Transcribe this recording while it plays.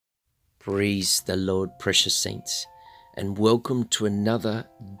Praise the Lord, precious saints, and welcome to another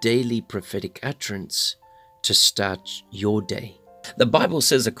daily prophetic utterance to start your day. The Bible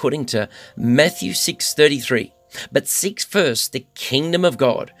says, according to Matthew 6:33, "But seek first the kingdom of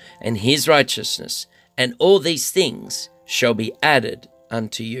God and his righteousness, and all these things shall be added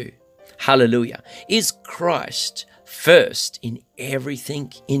unto you." Hallelujah. Is Christ first in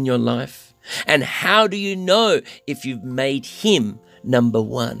everything in your life? And how do you know if you've made him number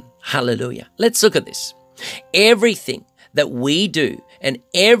one? Hallelujah. Let's look at this. Everything that we do and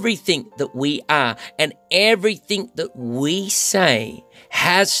everything that we are and everything that we say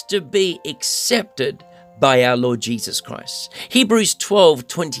has to be accepted by our Lord Jesus Christ. Hebrews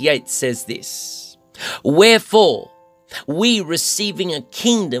 12:28 says this, "Wherefore, we receiving a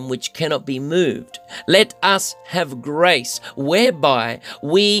kingdom which cannot be moved, let us have grace whereby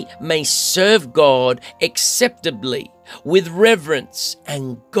we may serve God acceptably with reverence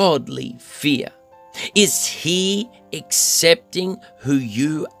and godly fear." Is he accepting who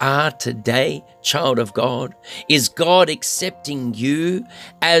you are today, child of God? Is God accepting you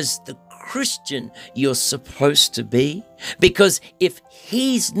as the Christian you're supposed to be? Because if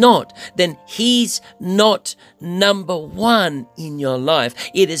he's not, then he's not number one in your life.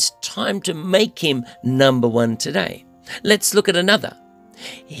 It is time to make him number one today. Let's look at another.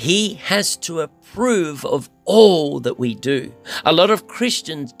 He has to approve of all that we do. A lot of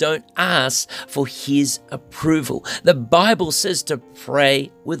Christians don't ask for his approval. The Bible says to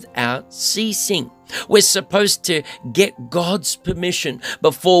pray without ceasing. We're supposed to get God's permission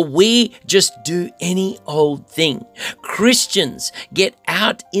before we just do any old thing. Christians get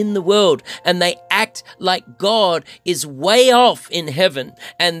out in the world and they act like God is way off in heaven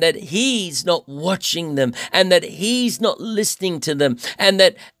and that he's not watching them and that he's not listening to them and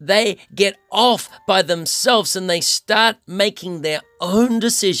that they get off by themselves and they start making their own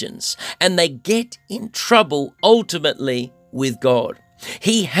decisions and they get in trouble ultimately with God.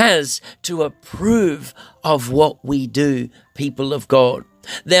 He has to approve of what we do, people of God.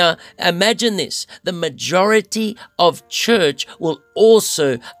 Now, imagine this. The majority of church will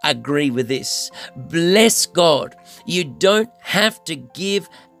also agree with this. Bless God. You don't have to give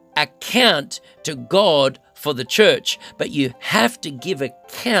account to God for the church, but you have to give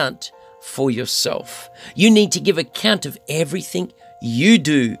account for yourself. You need to give account of everything you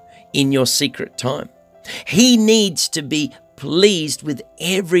do in your secret time. He needs to be pleased with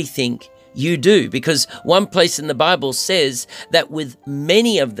everything you do, because one place in the Bible says that with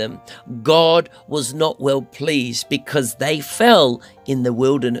many of them, God was not well pleased because they fell in the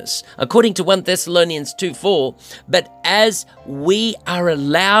wilderness. According to 1 Thessalonians 2:4, "But as we are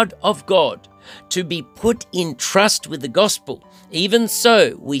allowed of God to be put in trust with the gospel, even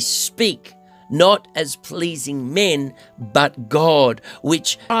so we speak, not as pleasing men, but God,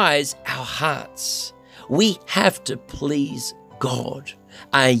 which tries our hearts." We have to please God.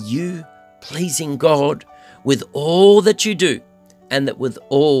 Are you pleasing God with all that you do and that with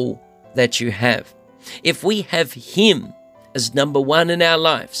all that you have? If we have him as number one in our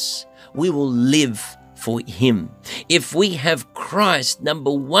lives, we will live for him. If we have Christ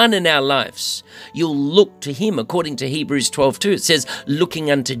number one in our lives, you'll look to him. According to Hebrews 12:2, it says,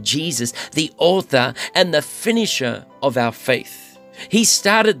 "Looking unto Jesus, the author and the finisher of our faith." He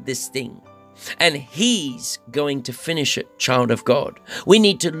started this thing, and he's going to finish it, child of God. We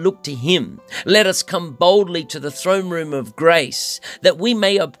need to look to him. Let us come boldly to the throne room of grace that we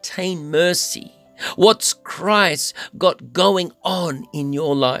may obtain mercy. What's Christ got going on in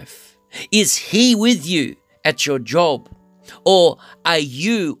your life? Is he with you at your job? Or are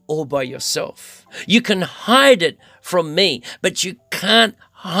you all by yourself? You can hide it from me, but you can't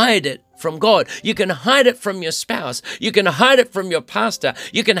hide it from God. You can hide it from your spouse. You can hide it from your pastor.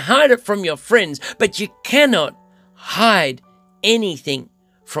 You can hide it from your friends, but you cannot hide anything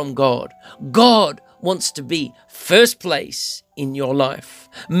from God. God wants to be first place in your life.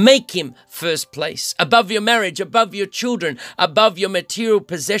 Make him first place, above your marriage, above your children, above your material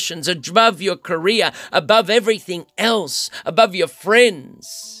possessions, above your career, above everything else, above your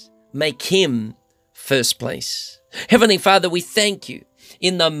friends. Make him first place. Heavenly Father, we thank you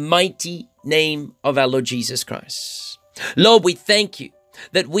in the mighty name of our Lord Jesus Christ. Lord, we thank you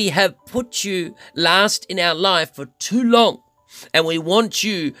that we have put you last in our life for too long, and we want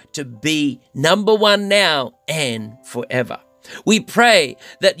you to be number one now and forever. We pray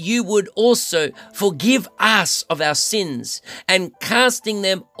that you would also forgive us of our sins and casting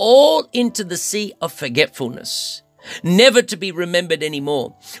them all into the sea of forgetfulness. never to be remembered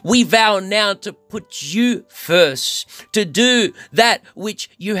anymore. We vow now to put you first, to do that which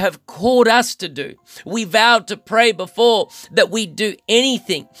you have called us to do. We vow to pray before that we do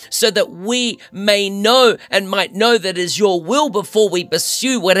anything so that we may know and might know that is your will before we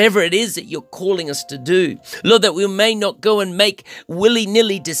pursue whatever it is that you're calling us to do. Lord, that we may not go and make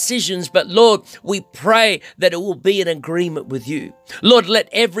willy-nilly decisions, but Lord, we pray that it will be in agreement with you. Lord, let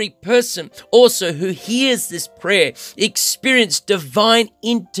every person also who hears this prayer experience divine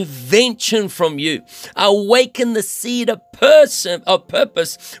intervention from you. Awaken the seed of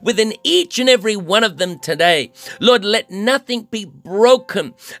purpose within each and every one of them today. Lord, let nothing be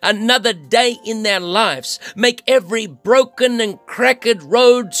broken another day in their lives. Make every broken and cracked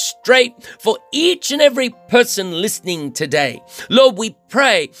road straight for each and every person listening today. Lord, we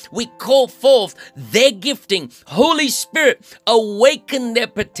pray, we call forth their gifting. Holy Spirit, awaken their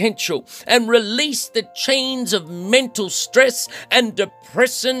potential and release the chains of mental stress and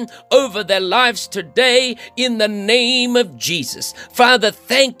depression over their lives today in the name of Jesus. Father,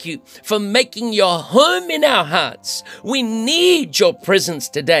 thank you for making your home in our hearts. We need your presence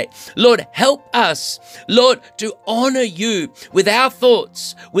today. Lord, help us, Lord, to honor you with our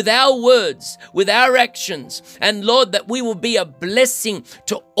thoughts, with our words, with our actions, and Lord, that we will be a blessing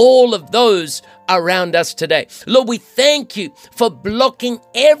to all of those around us today. Lord, we thank you for blocking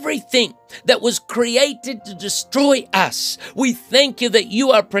everything that was created to destroy us. We thank you that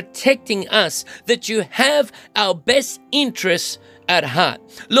you are protecting us, that you have our best interests at heart.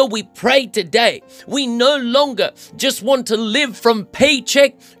 Lord, we pray today, we no longer just want to live from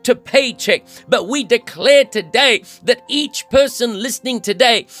paycheck to paycheck, but we declare today that each person listening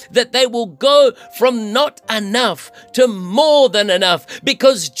today, that they will go from not enough to more than enough,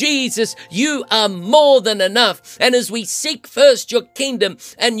 because Jesus, you are more than enough. And as we seek first your kingdom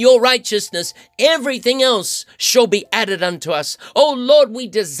and your righteousness, everything else shall be added unto us. Oh Lord, we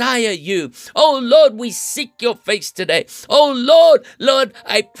desire you. Oh Lord, we seek your face today. Oh Lord,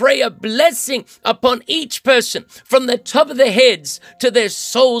 I pray a blessing upon each person from the top of their heads to their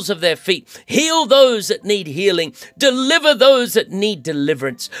soles of their feet. Heal those that need healing. Deliver those that need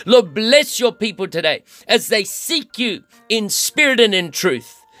deliverance. Lord, bless your people today as they seek you in spirit and in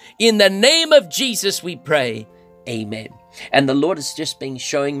truth. In the name of Jesus we pray. Amen. And the Lord has just been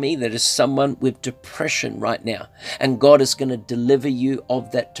showing me that there's someone with depression right now, and God is going to deliver you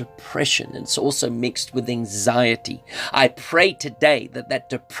of that depression. It's also mixed with anxiety. I pray today that that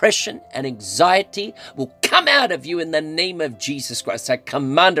depression and anxiety will come out of you in the name of Jesus Christ. I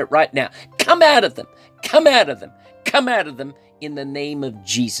command it right now. Come out of them. Come out of them. Come out of them in the name of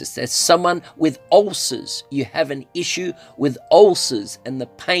Jesus. There's someone with ulcers. You have an issue with ulcers and the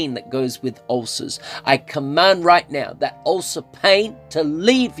pain that goes with ulcers. I command right now that ulcer pain to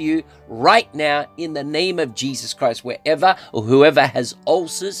leave you right now in the name of Jesus Christ. Wherever or whoever has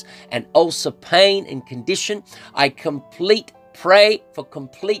ulcers and ulcer pain and condition, I pray for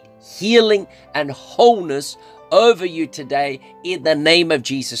complete healing and wholeness over you today in the name of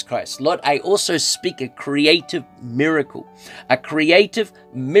Jesus Christ. Lord, I also speak a creative miracle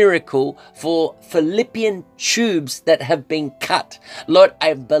for fallopian tubes that have been cut. Lord,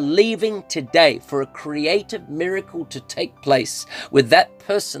 I'm believing today for a creative miracle to take place with that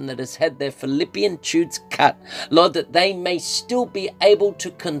person that has had their fallopian tubes cut. Lord, that they may still be able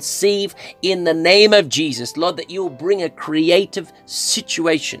to conceive in the name of Jesus. Lord, that you will bring a creative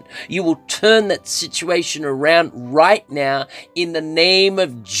situation. You will turn that situation around right now in the name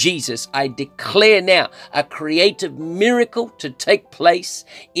of Jesus. I declare now a creative miracle to take place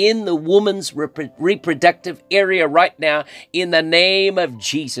in the woman's reproductive area right now in the name of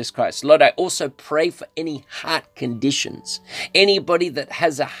Jesus Christ. Lord, I also pray for any heart conditions. Anybody that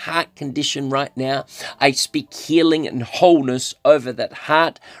has a heart condition right now, I speak healing and wholeness over that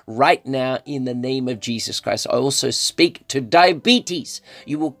heart right now in the name of Jesus Christ. I also speak to diabetes.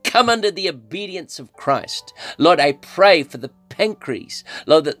 You will come under the obedience of Christ. Lord, I pray for the pancreas,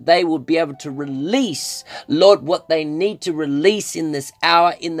 Lord, that they will be able to release, Lord, what they need to release in this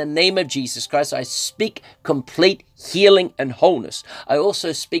hour in the name of Jesus Christ. I speak complete healing and wholeness. I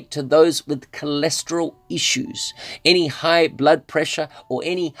also speak to those with cholesterol issues, any high blood pressure or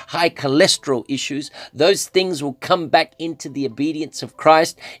any high cholesterol issues. Those things will come back into the obedience of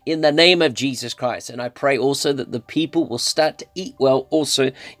Christ in the name of Jesus Christ. And I pray also that the people will start to eat well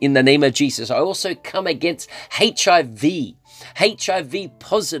also in the name of Jesus. I also come against HIV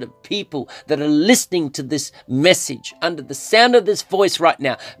positive people that are listening to this message under the sound of this voice right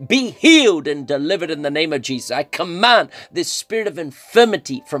now. Be healed and delivered in the name of Jesus. I command this spirit of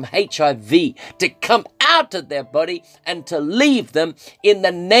infirmity from HIV to come out of their body and to leave them in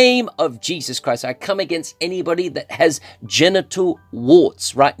the name of Jesus Christ. I come against anybody that has genital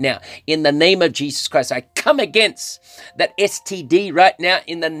warts right now. In the name of Jesus Christ, I come against that STD right now.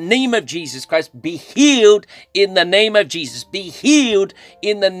 In the name of Jesus Christ, be healed in the name of Jesus. Be healed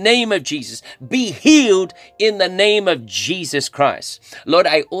in the name of Jesus. Be healed in the name of Jesus Christ. Lord,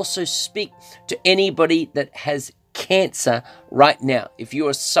 I also speak to anybody that has cancer right now. If you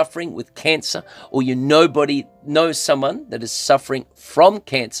are suffering with cancer, or you know someone that is suffering from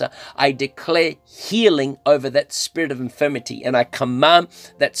cancer, I declare healing over that spirit of infirmity, and I command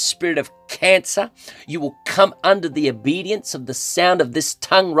that spirit of cancer, you will come under the obedience of the sound of this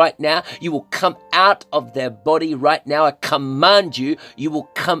tongue right now. You will come out of their body right now. I command you, you will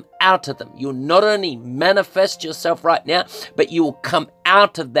come out of them. You'll not only manifest yourself right now, but you will come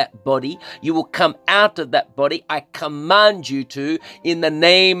out of that body. You will come out of that body. I command you to, in the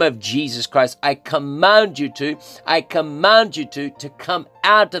name of Jesus Christ. I command you to come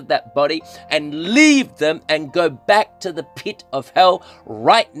out of that body and leave them and go back to the pit of hell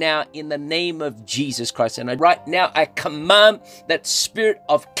right now in the name of Jesus Christ. And right now I command that spirit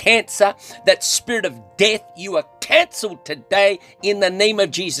of cancer, that spirit of death, you are canceled today in the name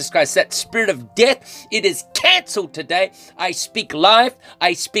of Jesus Christ. That spirit of death, it is canceled today. I speak life.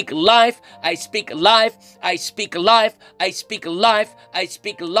 I speak life. I speak life. I speak life. I speak life. I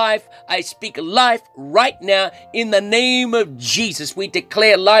speak life. I speak life right now in the name of Jesus. We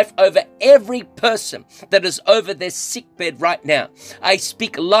declare life over every person that is over their sick bed right now. I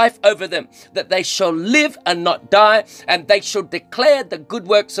speak life over them, that they shall live and not die, and they shall declare the good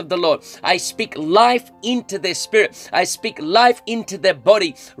works of the Lord. I speak life into their spirit. I speak life into their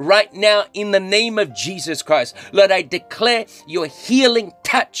body right now in the name of Jesus Christ. Lord, I declare your healing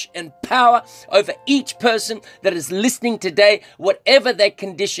touch and power over each person that is listening today, whatever their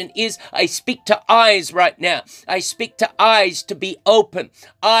condition is. I speak to eyes right now. I speak to eyes to be open,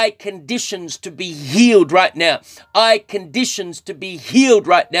 eye conditions to be healed right now, eye conditions to be healed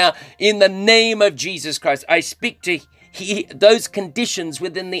right now in the name of Jesus Christ. I speak to those conditions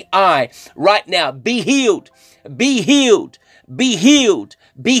within the eye right now. Be healed, be healed, be healed,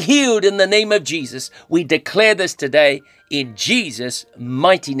 be healed in the name of Jesus. We declare this today in Jesus'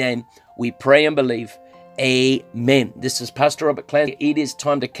 mighty name. We pray and believe. Amen. This is Pastor Robert Clancy. It is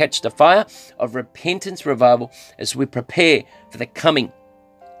time to catch the fire of repentance revival as we prepare for the coming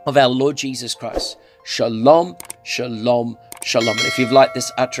of our Lord Jesus Christ. Shalom, shalom, shalom. And if you've liked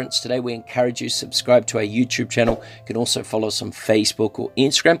this utterance today, we encourage you to subscribe to our YouTube channel. You can also follow us on Facebook or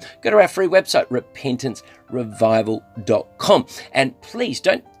Instagram. Go to our free website, repentancerevival.com. And please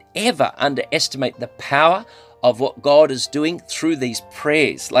don't ever underestimate the power of what God is doing through these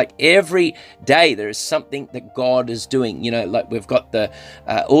prayers. Like every day there is something that God is doing. You know, like we've got the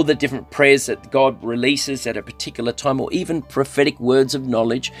all the different prayers that God releases at a particular time, or even prophetic words of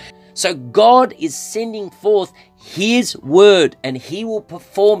knowledge. So God is sending forth His word, and He will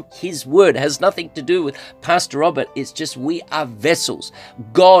perform His word. It has nothing to do with Pastor Robert. It's just we are vessels.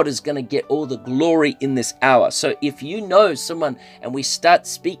 God is going to get all the glory in this hour. So if you know someone and we start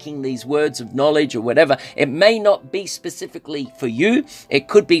speaking these words of knowledge or whatever, it may not be specifically for you. It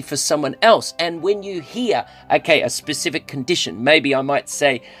could be for someone else. And when you hear, okay, a specific condition, maybe I might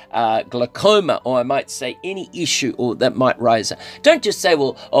say glaucoma, or I might say any issue or that might rise. Don't just say,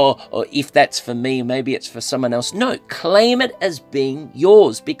 well, or if that's for me, maybe it's for someone else. No, claim it as being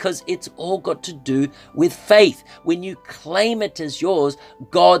yours, because it's all got to do with faith. When you claim it as yours,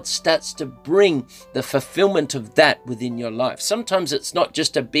 God starts to bring the fulfillment of that within your life. Sometimes it's not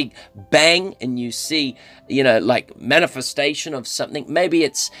just a big bang and you see, you know, like manifestation of something. Maybe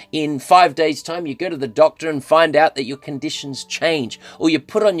it's in 5 days' time, you go to the doctor and find out that your conditions change, or you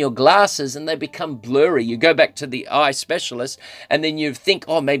put on your glasses and they become blurry. You go back to the eye specialist and then you think,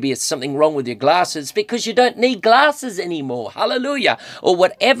 oh, maybe it's something wrong with your glasses, because you don't need glasses anymore. Hallelujah. Or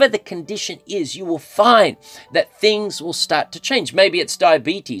whatever the condition is, you will find that things will start to change. Maybe it's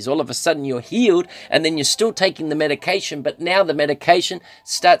diabetes. All of a sudden you're healed and then you're still taking the medication, but now the medication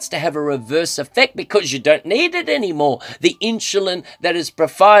starts to have a reverse effect because you don't need it anymore. The insulin that is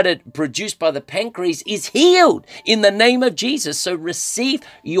produced by the pancreas is healed in the name of Jesus. So receive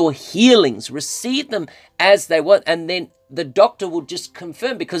your healings, receive them as they want, and then the doctor will just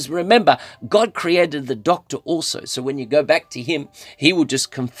confirm, because remember, God created the doctor also. So when you go back to Him, He will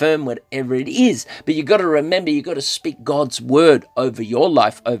just confirm whatever it is. But you got to remember, you got to speak God's word over your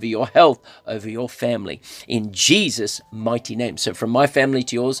life, over your health, over your family, in Jesus' mighty name. So from my family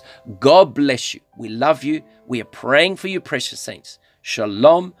to yours, God bless you. We love you. We are praying for you, precious saints.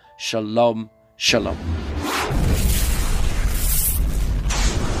 Shalom, shalom, shalom.